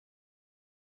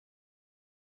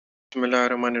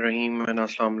Bismillahirrahmanirrahim and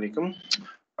Assalamu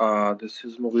alaikum. This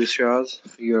is Mughees,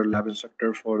 your lab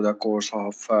instructor for the course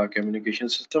of communication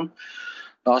system.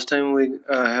 Last time we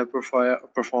have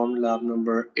performed lab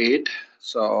number 8,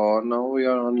 so now we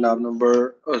are on lab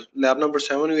number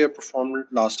 7. We have performed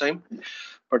last time,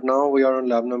 but now we are on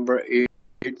lab number 8.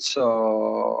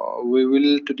 So we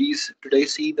will today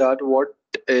see that what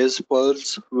is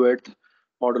pulse width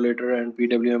modulator and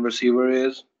PWM receiver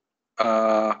is.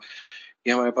 Uh,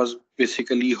 ये हमारे पास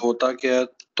basically होता क्या है.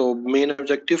 तो main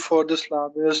objective for this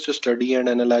lab is to study and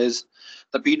analyse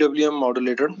the PWM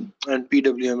modulator and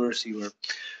PWM receiver.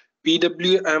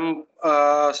 PWM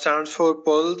stands for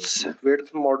pulse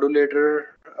width modulator.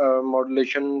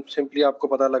 Modulation simply आपको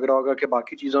पता लग रहा होगा कि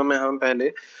बाकी चीज़ों में हम पहले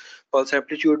पल्स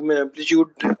एम्पलीट्यूड में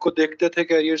एम्पलीट्यूड को देखते थे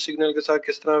कैरियर सिग्नल के साथ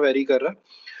किस तरह वेरी कर रहा है.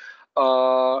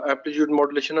 एम्पलीट्यूड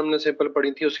मॉड्यूलेशन हमने सिंपल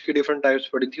पढ़ी थी, उसकी डिफरेंट टाइप्स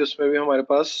पढ़ी थी, उसमें भी हमारे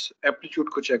पास एम्पलीट्यूड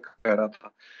को चेक कर रहा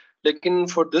था. लेकिन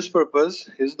फॉर दिस पर्पस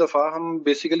इस दफा हम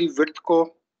बेसिकली विड्थ को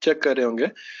चेक कर रहे होंगे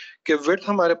कि विड्थ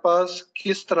हमारे पास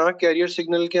किस तरह कैरियर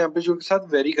सिग्नल के एम्पलीट्यूड के साथ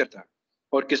वेरी करता है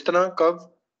और किस तरह कब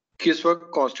किस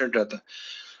वक्त कांस्टेंट रहता है.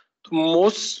 तो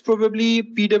most probably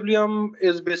PWM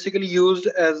is basically used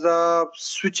as a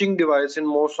switching device in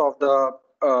most of the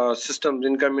systems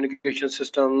in communication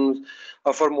systems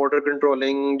for motor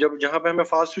controlling. जब जहाँ पे हमें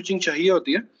फास्ट स्विचिंग चाहिए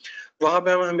होती है वहाँ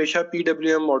पे हम हमेशा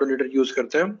PWM मॉड्यूलेटर यूज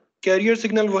करते हैं. कैरियर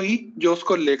सिग्नल वही जो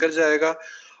उसको लेकर जाएगा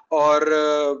और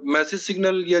मैसेज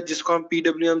सिग्नल या जिसको हम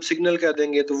PWM सिग्नल कह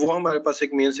देंगे तो वो हमारे पास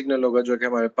एक मेन सिग्नल होगा जो कि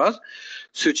हमारे पास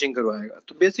स्विचिंग करवाएगा.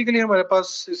 तो बेसिकली हमारे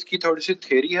पास इसकी थोड़ी सी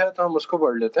थ्योरी है तो हम उसको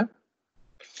पढ़ लेते हैं.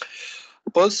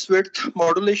 पल्स विड्थ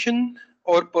मॉड्यूलेशन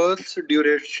और पल्स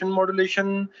ड्यूरेशन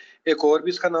मॉड्यूलेशन, एक और भी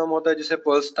इसका नाम होता है जिसे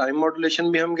पल्स टाइम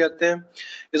मॉड्यूलेशन भी हम कहते हैं,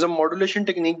 is a modulation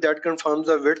technique that confirms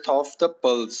the width of the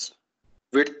pulse.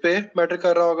 Width पे मैटर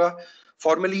कर रहा होगा.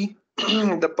 Formally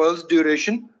the pulse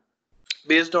duration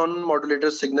based on modulator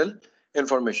signal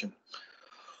information.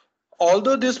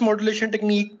 Although this modulation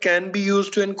technique can be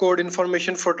used to encode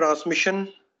information for transmission,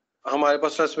 हमारे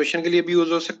पास transmission के लिए भी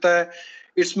use हो सकता है.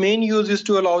 Its main use is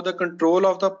to allow the control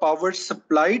of the power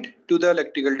supplied to the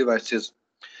electrical devices.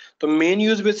 तो main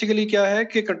use basically क्या है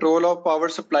कि control of power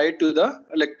supplied to the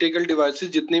electrical devices.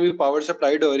 जितनी भी पावर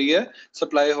सप्लाई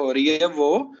हो रही है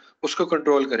वो उसको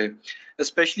कंट्रोल करे.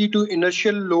 Specially to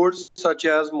inertial loads such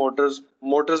as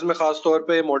Motors में खास तौर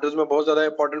पे मोटर्स में बहुत ज्यादा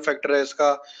इंपॉर्टेंट फैक्टर है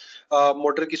इसका.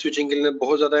 मोटर की स्विचिंग के लिए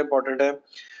बहुत ज्यादा इंपॉर्टेंट है.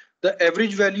 The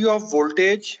average value of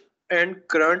voltage and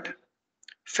current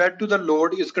fed to the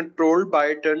load is controlled by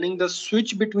turning the switch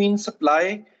between supply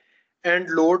and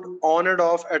load on and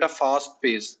off at a fast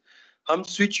pace. हम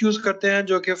switch use करते हैं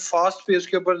जो कि fast pace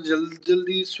के ऊपर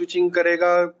जल्दी switching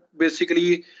करेगा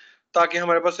basically ताकि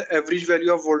हमारे पास एवरेज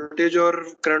वैल्यू ऑफ वोल्टेज और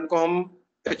करंट को हम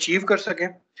अचीव कर सकें.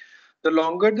 The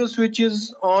longer the switch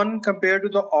is on compare to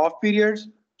the of periods,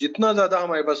 जितना ज्यादा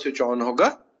हमारे पास स्विच ऑन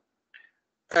होगा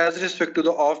as respect to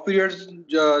the of periods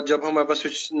जब हमारे पास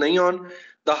स्विच नहीं on,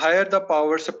 the higher the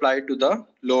power supplied to the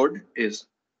load is.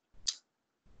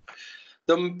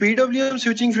 The PWM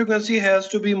switching frequency has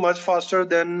to be much faster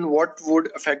than what would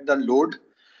affect the load,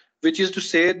 which is to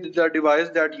say the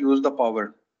device that use the power.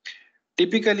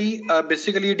 Typically,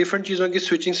 basically different चीजों की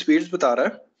switching speeds बता रहा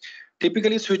है.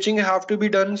 Typically, switching have to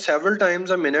be done several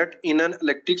times a minute in an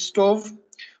electric stove.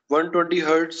 120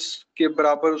 Hz के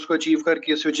बराबर उसको achieve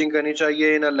करके switching करनी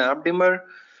चाहिए in a lamp dimmer.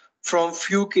 From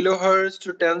few kilohertz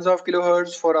to tens of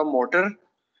kilohertz for a motor.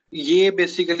 ये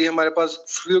basically हमारे पास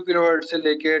few kilohertz से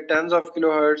लेके tens of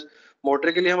kilohertz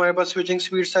मोटर के लिए हमारे पास स्विचिंग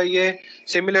स्पीड चाहिए.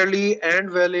 Similarly and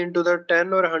well into the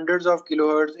 10 और hundreds of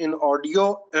kilohertz in audio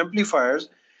amplifiers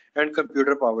and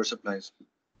computer power supplies.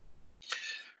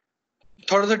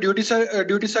 थोड़ा सा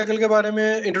ड्यूटी साइकिल के बारे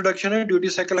में इंट्रोडक्शन है. ड्यूटी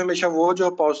साइकिल हमेशा वो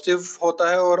जो पॉजिटिव होता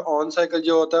है और ऑन साइकिल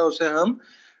जो होता है उसे हम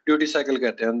ड्यूटी साइकिल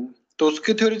कहते हैं. तो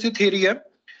उसकी थ्योरी है.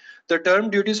 The term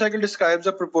duty cycle describes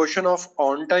a proportion of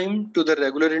on time to the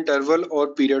regular interval or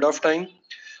period of time.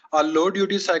 A low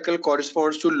duty cycle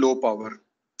corresponds to low power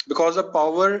because the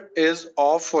power is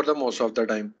off for the most of the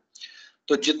time.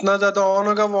 तो जितना ज्यादा on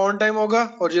होगा वो on time होगा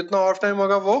और जितना of time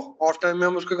होगा वो ऑफ टाइम में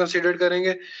हम उसको कंसीडर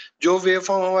करेंगे. जो वेव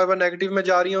फॉर्म हमारे पास नेगेटिव में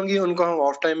जा रही होंगी उनको हम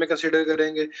ऑफ टाइम में कंसीडर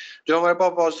करेंगे. जो हमारे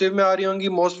पास पॉजिटिव में आ रही होंगी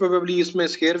मोस्ट प्रोबेबली इसमें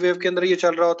स्केयर वेव के अंदर ये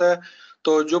चल रहा होता है.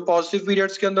 तो जो पॉजिटिव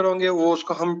पीरियड्स के अंदर होंगे वो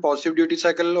उसको हम पॉजिटिव ड्यूटी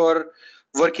साइकिल और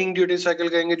वर्किंग ड्यूटी साइकिल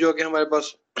कहेंगे जो कि हमारे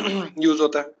पास यूज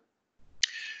होता है.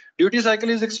 Duty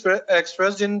cycle is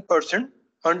expressed in percent.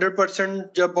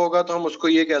 100% जब होगा तो हम उसको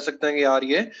ये कह सकते हैं कि यार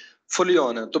ये फुली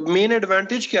ऑन है. तो मेन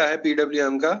एडवांटेज क्या है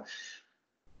PWM का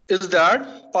is that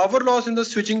power loss in the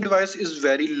switching device is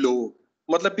very low.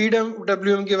 मतलब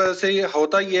पीडब्ल्यूएम की वजह से ये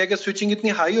होता ये है कि स्विचिंग इतनी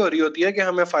हाई हो रही होती है कि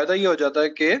हमें फायदा ये हो जाता है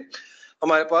कि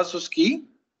हमारे पास उसकी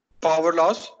पावर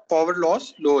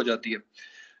लॉस लो हो जाती है.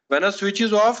 When a switch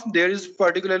is off, there is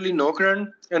particularly no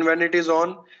current, and when it is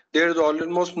on, there is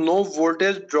almost no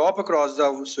voltage drop across the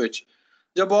switch.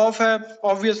 जब ऑफ है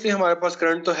ऑब्वियसली हमारे पास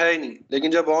करंट तो है ही नहीं,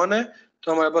 लेकिन जब ऑन है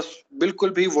तो हमारे पास बिल्कुल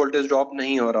भी वोल्टेज ड्रॉप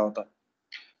नहीं हो रहा होता.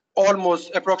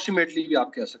 ऑलमोस्ट अप्रोक्सीमेटली भी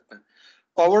आप कह सकते हैं.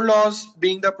 Power loss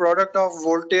being the product of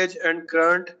voltage and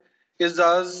current is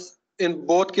thus in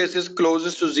both cases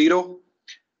closest to zero.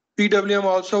 PWM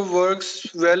also works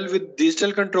well with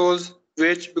digital controls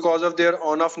which, because of their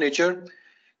on-off nature,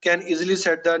 can easily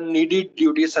set the needed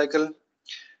duty cycle.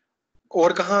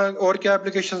 और कहाँ और क्या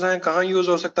applications हैं, कहाँ use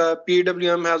हो सकता है?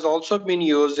 PWM has also been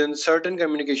used in certain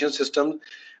communication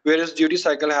systems where its duty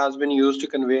cycle has been used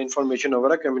to convey information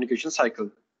over a communication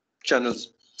cycle channels.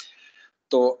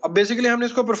 तो अब बेसिकली हमने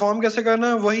इसको परफॉर्म कैसे करना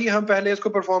है, वही हम पहले इसको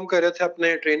परफॉर्म कर रहे थे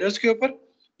अपने ट्रेनर्स के ऊपर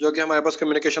जो कि हमारे पास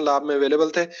कम्युनिकेशन लैब में अवेलेबल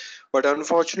थे. But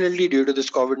unfortunately due to this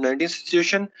covid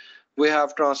 situation we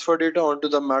have transferred it on to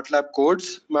the MATLAB codes.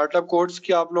 MATLAB codes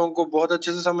की आप लोगों को बहुत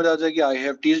अच्छे से समझ आ जाएगी. I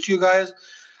have टीच्ड you guys.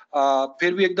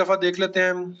 फिर भी एक दफा देख लेते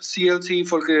हैं. CLC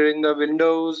for clearing the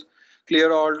Windows,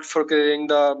 clear alt for clearing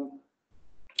the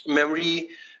memory.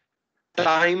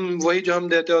 Time वही जो हम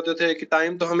देते होते थे कि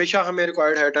टाइम तो हमेशा हमें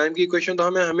रिक्वायर्ड है, टाइम की इक्वेशन तो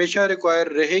हमें हमेशा रिक्वायर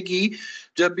रहेगी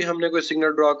जब भी हमने कोई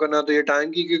सिग्नल ड्रॉ करना. तो ये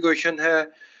टाइम की इक्वेशन है.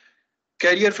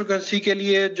 कैरियर फ्रिक्वेंसी के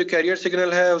लिए जो कैरियर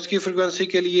सिग्नल है उसकी फ्रिक्वेंसी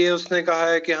के लिए उसने कहा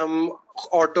है कि हम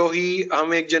ऑटो ही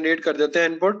हम एक जनरेट कर देते हैं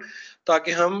इनपुट,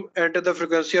 ताकि हम enter the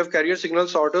frequency of career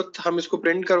signals auto, हम इसको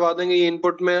प्रिंट करवा देंगे, ये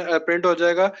इनपुट में प्रिंट हो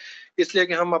जाएगा. इसलिए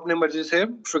कि हम अपने मर्जी से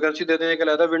फ्रिक्वेंसी दे देंगे. एक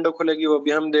अलग विंडो खुलेगी, वो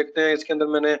भी हम देखते हैं. इसके अंदर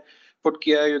मैंने पुट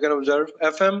किया है, यू कैन ऑब्जर्व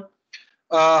FM.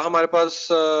 हमारे पास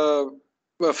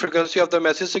frequency of the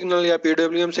message signal या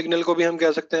PWM सिग्नल को भी हम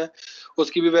कह सकते हैं,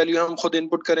 उसकी भी वैल्यू हम खुद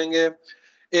इनपुट करेंगे.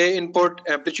 ए इनपुट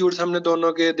एम्पलीट्यूड्स हमने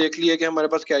दोनों के देख लिए कि हमारे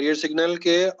पास कैरियर सिग्नल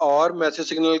के और मैसेज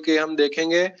सिग्नल के हम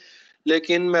देखेंगे,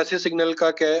 लेकिन मैसेज सिग्नल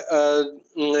का क्या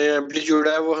एम्पलीट्यूड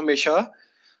है वो हमेशा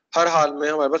हर हाल में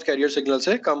हमारे पास कैरियर सिग्नल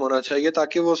से कम होना चाहिए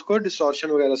ताकि वो उसको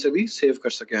डिस्टॉर्शन वगैरह से भी सेव कर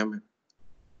सके.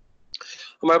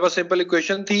 हमारे पास सिंपल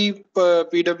इक्वेशन थी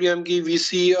PWM की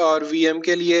VC और VM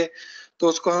के लिए, तो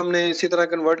उसको हमने इसी तरह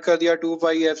कन्वर्ट कर दिया 2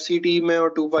 पाई FCT में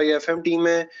और 2 पाई FMT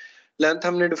में. लेंथ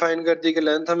हमने डिफाइन कर दी कि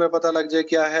लेंथ हमें पता लग जाए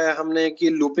क्या है. हमने की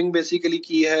लूपिंग बेसिकली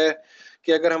की है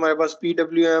कि अगर हमारे पास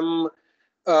PWM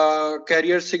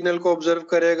कैरियर सिग्नल को ऑब्जर्व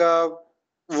करेगा,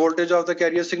 voltage of the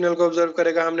carrier signal को ऑब्जर्व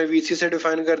करेगा, हमने VC से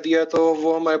डिफाइन कर दिया, तो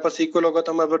वो हमारे पास इक्वल होगा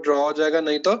तो हमारे पास ड्रॉ हो जाएगा.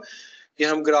 नहीं तो ये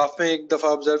हम ग्राफ में एक दफा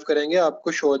ऑब्जर्व करेंगे,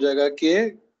 आपको शो हो जाएगा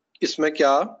कि इसमें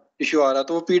क्या इश्यू आ रहा.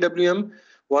 तो वो PWM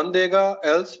 1 देगा,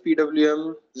 एल्स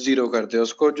PWM 0 कर दे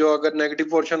उसको. जो अगर नेगेटिव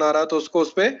पोर्शन आ रहा है तो उसको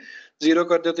उस पर 0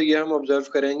 कर दे. तो ये हम ऑब्जर्व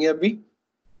करेंगे अभी.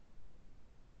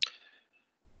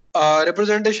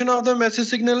 Representation of the message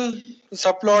signal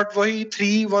सब प्लॉट वही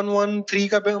 3113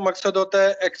 का मकसद होता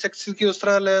है. एक्स एक्सिस की उस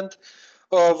तरह लेंथ,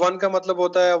 और 1 का मतलब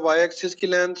होता है वाई एक्सिस की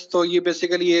लेंथ. तो ये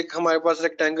बेसिकली एक हमारे पास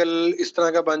रेक्टेंगल इस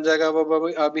तरह का बन जाएगा, वो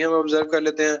अभी हम ऑब्जर्व कर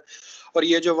लेते हैं. और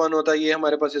ये जो 1 होता है ये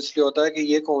हमारे पास इसलिए होता है कि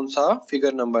ये कौन सा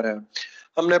फिगर नंबर है.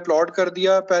 हमने प्लॉट कर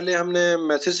दिया. पहले हमने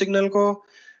मैसेज सिग्नल को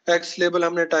एक्स लेबल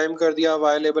हमने टाइम कर दिया,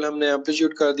 वाई लेबल हमने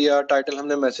एम्पलीट्यूड कर दिया, टाइटल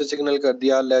हमने मैसेज सिग्नल कर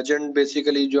दिया. लेजेंड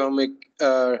बेसिकली जो हम एक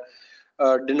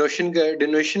डिनोशन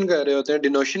कर रहे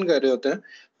होते हैं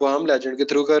वो हम लेजेंड के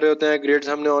थ्रू कर रहे होते हैं. ग्रेड्स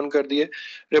हमने ऑन कर दिए.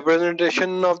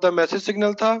 Representation of the message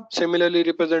signal था. Similarly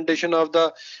representation of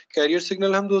the carrier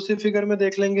signal हम दूसरी फिगर में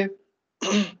देख लेंगे.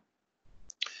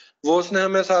 वो उसने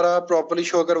हमें सारा प्रॉपर्ली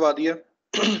शो करवा दिया.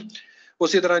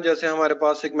 उसी तरह जैसे हमारे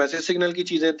पास एक मैसेज सिग्नल की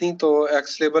चीजें थी, तो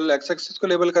एक्स लेबल एक्स एक्सिस को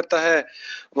लेबल करता है,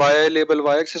 वाई लेबल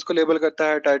वाई एक्सिस को लेबल करता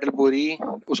है, टाइटल पूरी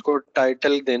उसको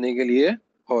टाइटल देने के लिए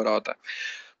हो रहा होता है.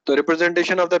 तो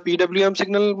representation of the PWM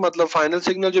signal मतलब फाइनल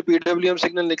सिग्नल जो PWM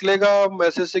सिग्नल निकलेगा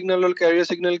मैसेज सिग्नल और कैरियर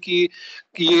सिग्नल की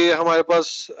कि ये हमारे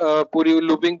पास पूरी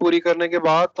लूपिंग पूरी करने के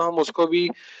बाद तो हम उसको भी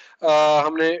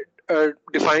हमने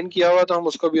डिफाइन किया हुआ, तो हम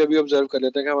उसको भी अभी ऑब्जर्व कर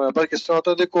लेते हैं कि हमारे पास किस तरह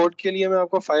होता है. कोड के लिए मैं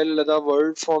आपको फाइल लदा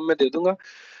वर्ड फॉर्म में दे दूंगा,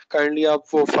 काइंडली आप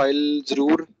वो फाइल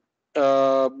जरूर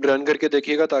रन करके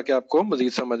देखिएगा ताकि आपको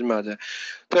मजीद समझ में आ जाए.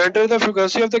 तो enter the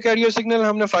frequency of the carrier signal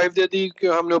हमने 5 दे दी,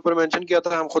 हमने ऊपर मेंशन किया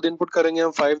था हम खुद इनपुट करेंगे,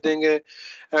 हम 5 देंगे.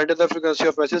 Enter the frequency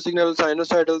of message signal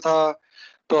sinusoidal था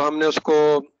तो हमने उसको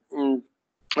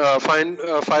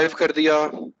 5 कर दिया.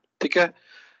 ठीक है.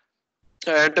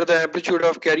 Enter the amplitude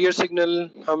of carrier signal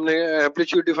हमने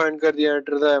एम्पलीट्यूड डिफाइन कर दिया.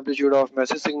 Enter the amplitude of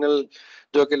message signal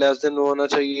जो कि लेस देन होना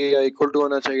चाहिए या इक्वल टू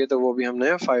होना चाहिए, तो वो भी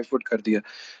हमने 5 पुट कर दिया.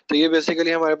 तो ये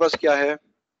बेसिकली हमारे पास क्या है,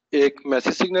 एक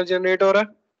मैसेज सिग्नल जनरेट हो रहा है.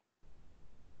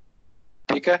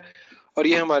 ठीक है. और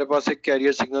ये हमारे पास एक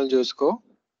कैरियर सिग्नल जो इसको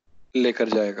लेकर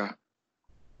जाएगा।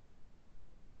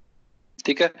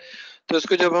 ठीक है, तो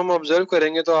इसको जब हम ऑब्जर्व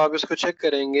करेंगे तो आप इसको चेक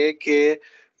करेंगे कि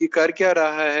ये कर क्या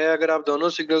रहा है। अगर आप दोनों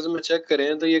सिग्नल्स में चेक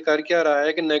करें तो ये कर क्या रहा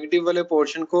है कि नेगेटिव वाले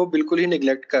पोर्शन को बिल्कुल ही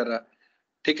निगलेक्ट कर रहा है।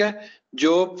 ठीक है,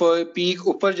 जो पीक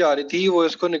ऊपर जा रही थी वो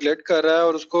इसको निगलेक्ट कर रहा है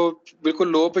और उसको बिल्कुल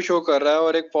लो पे शो कर रहा है,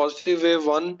 और एक पॉजिटिव वेव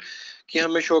 1 की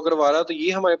हमें शो करवा रहा है। तो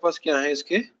ये हमारे पास क्या है,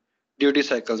 इसके ड्यूटी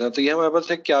साइकिल्स हैं। तो ये हमारे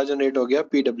पास एक क्या जनरेट हो गया,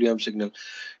 पीडब्ल्यूएम सिग्नल।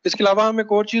 इसके अलावा हम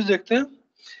एक और चीज देखते हैं,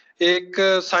 एक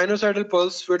साइनोसाइडल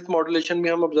पल्स विड्थ मॉड्यूलेशन भी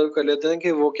हम ऑब्जर्व कर लेते हैं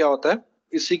कि वो क्या होता है।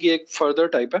 इसी की एक फर्दर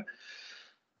टाइप है।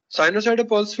 Sinusoidal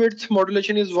pulse width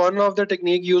modulation is one of the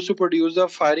technique used to produce the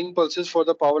firing pulses for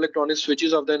the power electronic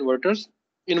switches of the inverters.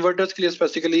 Inverters के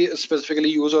लिए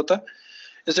specifically use होता है.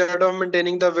 Instead of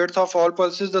maintaining the width of all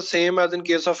pulses the same as in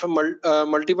case of a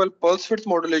multiple pulse width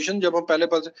modulation, जब हम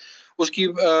पहले pulse उसकी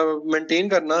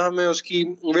maintain करना, हमें उसकी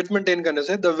width maintain करने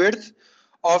से the width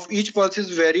of each pulse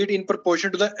is varied in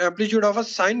proportion to the amplitude of a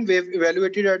sine wave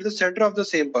evaluated at the center of the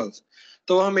same pulse.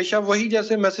 तो हमेशा वही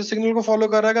जैसे मैसेज सिग्नल को फॉलो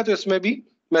कर रहा है तो इसमें भी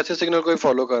मैसेज सिग्नल को ही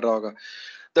फॉलो कर रहा होगा.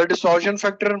 The distortion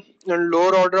factor and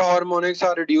lower order harmonics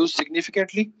are reduced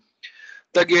significantly.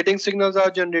 The gating signals are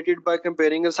generated by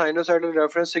comparing a sinusoidal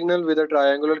reference signal with a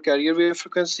triangular carrier wave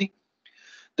frequency.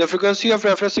 The frequency of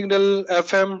reference signal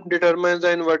FM determines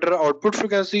the inverter output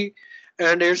frequency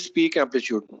and its peak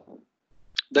amplitude.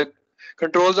 The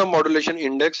controls the modulation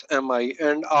index MI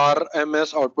and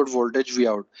RMS output voltage V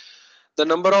out. The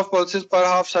number of pulses per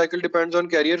half cycle depends on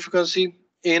carrier frequency.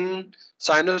 In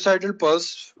sinusoidal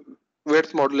pulse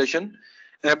width modulation,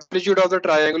 amplitude of the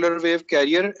triangular wave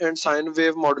carrier and sine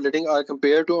wave modulating are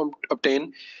compared to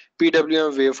obtain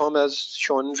PWM waveform as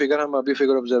shown in figure. हम अभी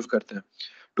figure observe करते हैं.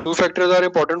 Two factors are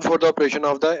important for the operation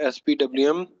of the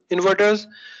SPWM inverters.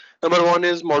 Number one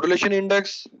is modulation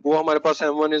index. वो हमारे पास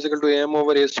M1 is equal to AM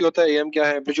over AC होता है. AM क्या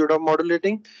है? Amplitude of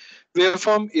modulating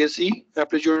waveform. AC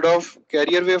amplitude of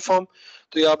carrier waveform.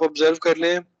 तो ये आप observe कर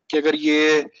लें कि अगर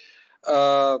ये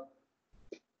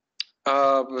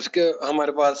उसके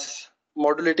हमारे पास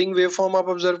मॉड्यूलेटिंग वेव फॉर्म आप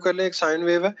ऑब्जर्व कर लें, एक साइन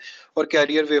वेव है, और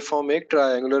कैरियर वेव फॉर्म एक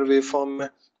ट्रायंगुलर वेव फॉर्म है.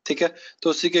 ठीक है, तो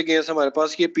उसी के अगेंस्ट हमारे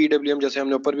पास ये पीडब्ल्यूएम जैसे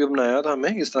हमने ऊपर भी बनाया था,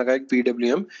 हमें इस तरह का एक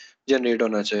पीडब्ल्यूएम जनरेट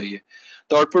होना चाहिए.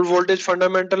 The output voltage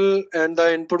fundamental and the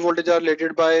input voltage are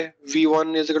related by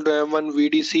V1 is equal to M1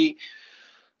 VDC.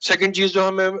 Second चीज जो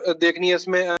हमें देखनी है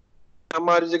इसमें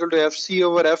MR is equal to FC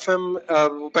over FM.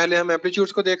 पहले हम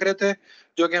एम्पलीट्यूड्स को देख रहे थे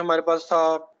जो कि हमारे पास था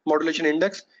मॉड्यूलेशन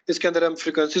इंडेक्स. इसके अंदर हम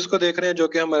फ्रीक्वेंसीज को देख रहे हैं जो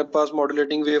कि हमारे पास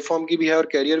मॉड्यूलेटिंग वेव फॉर्म की भी है और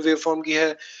कैरियर वेव फॉर्म की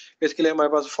है. इसके लिए हमारे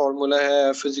पास फॉर्मूला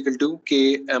है F is equal to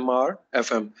KMR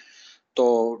FM. तो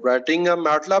writing a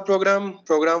MATLAB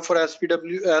programme for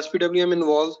SPWM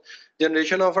involves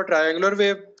generation of a triangular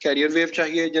wave, carrier wave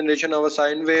चाहिए, generation of a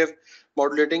sine wave,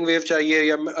 modulating wave चाहिए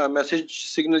या मैसेज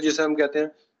सिग्नल जिसे हम कहते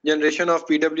हैं, generation of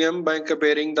PWM by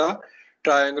comparing the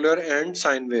triangular and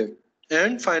sine wave,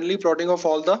 and finally plotting of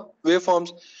all the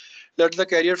waveforms. Let the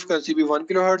carrier frequency be 1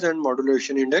 kHz and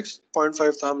modulation index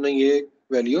 0.5 था, हमने ये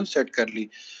value set कर ली.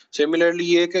 Similarly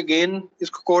ये एक अगेन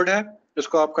इसको कोड है,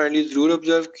 इसको आप काइंडली जरूर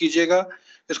ऑब्जर्व कीजिएगा.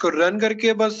 इसको रन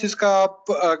करके बस इसका आप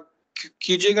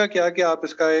कीजिएगा क्या कि आप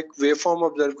इसका एक वेवफॉर्म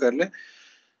ऑब्जर्व कर लें.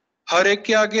 हर एक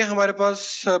के आगे हमारे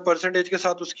पास परसेंटेज के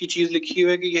साथ उसकी चीज लिखी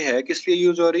हुई है कि ये है किस लिए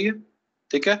यूज हो रही है.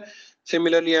 ठीक है,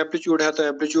 सिमिलरली एम्पलीट्यूड है तो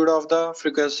एम्पलीट्यूड ऑफ द,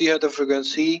 फ्रीक्वेंसी है तो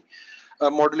फ्रीक्वेंसी,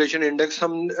 मॉड्यूलेशन इंडेक्स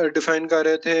हम डिफाइन कर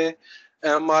रहे थे,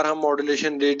 MR हम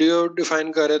मॉड्यूलेशन रेडियो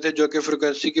डिफाइन कर रहे थे जो कि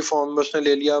फ्रीक्वेंसी की फॉर्म में उसने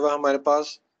ले लिया हुआ हमारे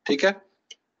पास. ठीक है,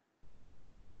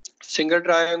 single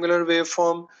triangular wave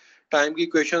form time की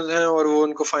इक्वेशंस हैं और वो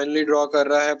उनको फाइनली ड्रॉ कर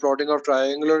रहा है. Plotting of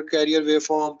triangular carrier wave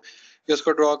form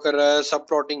इसको ड्रॉ कर रहा है, सब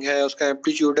प्लॉटिंग है, उसका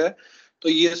एम्पलीट्यूड है. तो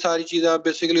ये सारी चीजें आप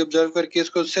बेसिकली ऑब्जर्व करके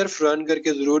इसको सिर्फ रन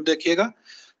करके जरूर देखिएगा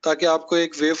ताकि आपको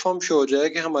एक वेव फॉर्म शो हो जाए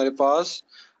कि हमारे पास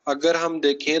अगर हम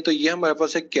देखें तो ये हमारे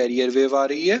पास एक कैरियर वेव आ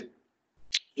रही है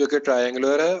जो कि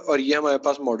ट्रायंगुलर है और ये हमारे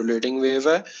पास मॉड्यूलेटिंग वेव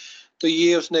है. तो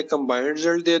ये उसने कंबाइंड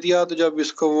रिजल्ट दे दिया. तो जब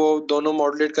इसको वो दोनों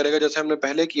मॉड्यूलेट करेगा जैसे हमने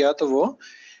पहले किया तो वो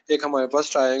एक हमारे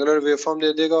पास ट्रायंगुलर वेव फॉर्म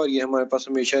दे देगा और ये हमारे पास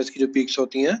हमेशा इसकी जो पीक्स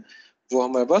होती हैं वो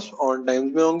हमारे पास ऑन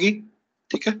टाइम्स में होंगी.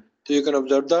 ठीक है, तो you can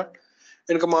observe that.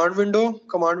 In command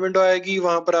window आएगी,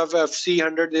 वहां पर आप FC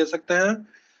 100 दे सकते हैं,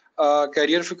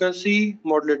 career frequency,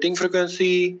 modulating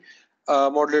frequency,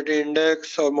 modulating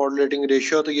index और मॉड्यूलेटिंग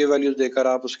रेशियो. तो ये वैल्यूज देकर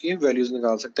आप उसकी वैल्यूज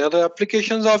निकाल सकते हैं. तो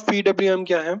एप्लीकेशंस ऑफ PWM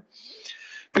क्या है?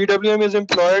 PWM is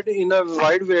employed in a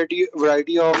wide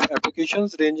variety of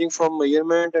applications ranging from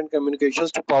measurement and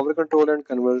communications to power control and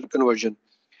conversion.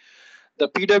 The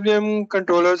PWM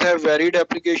controllers have varied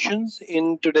applications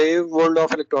in today's world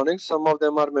of electronics. Some of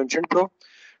them are mentioned.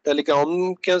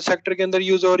 Telecom के sector के अंदर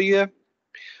use हो रही है,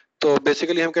 तो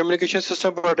basically हम communication system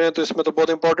पढ़ रहे हैं, तो इसमें तो बहुत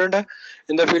इंपॉर्टेंट है.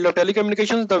 In the field of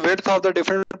telecommunications, the width of the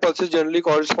different pulses generally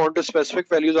correspond to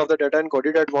specific values of the data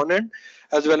encoded eight one and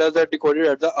as well as the decoded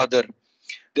at the other.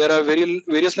 There are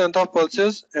various length of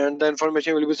pulses and the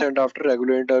information will be sent after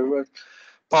regular interval.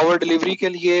 Power delivery के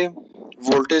लिए,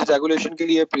 voltage regulation के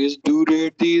लिए, please do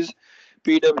rate these.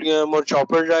 PWM or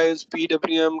chopper drives,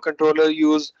 PWM controller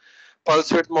use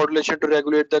pulse width modulation to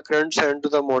regulate the current sent to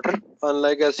the motor,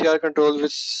 unlike SCR controls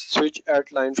which switch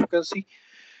at line frequency.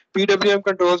 PWM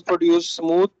controls produce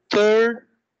smoother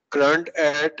current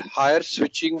at higher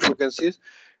switching frequencies,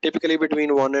 typically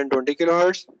between 1 and 20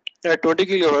 kilohertz. At 20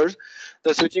 kilohertz,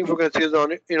 the switching frequency is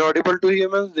inaudible to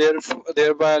humans,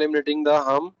 thereby eliminating the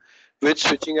hum which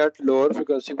switching at lower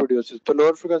frequency produces. तो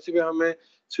lower frequency पे हमें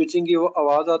switching की वो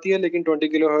आवाज आती है, लेकिन 20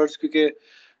 kilohertz क्योंकि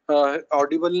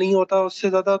ऑडिबल नहीं होता उससे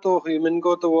ज्यादा, तो ह्यूमन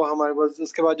को तो वो हमारे पास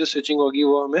उसके बाद जो स्विचिंग होगी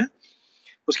वो हमें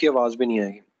उसकी आवाज भी नहीं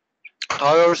आएगी.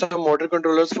 However, some motor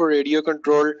controllers for radio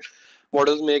controlled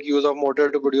models make use of motor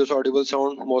to produce audible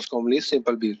sound, most commonly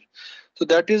simple beats. So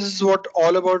that is what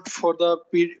all about for the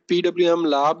PWM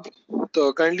lab.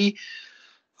 So kindly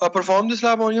perform this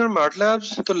lab on your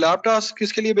MATLABs. तो lab task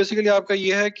किसके लिए basically आपका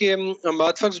ये है कि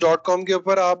mathfucks.com के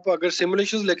ऊपर आप अगर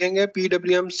simulations लिखेंगे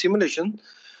PWM simulation,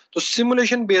 तो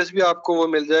simulation base भी आपको वो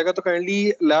मिल जाएगा. तो kindly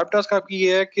lab task आपकी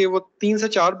ये है कि वो 3 से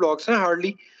 4 blocks हैं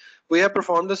hardly. We have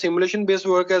performed the simulation based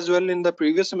work as well in the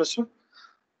previous semester.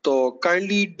 So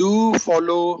kindly do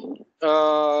follow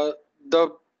the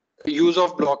use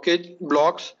of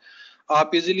blocks.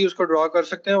 आप इजीली उसको ड्रॉ कर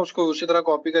सकते हैं, उसको उसी तरह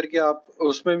कॉपी करके आप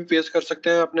उसमें भी पेस्ट कर सकते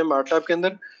हैं अपने MATLAB के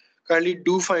अंदर. Kindly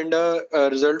do find a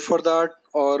result for that,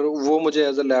 और वो मुझे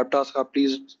एज अ लैब टास्क आप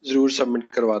प्लीज जरूर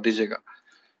सबमिट करवा दीजिएगा.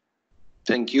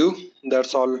 Thank you.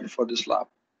 That's all for this lab.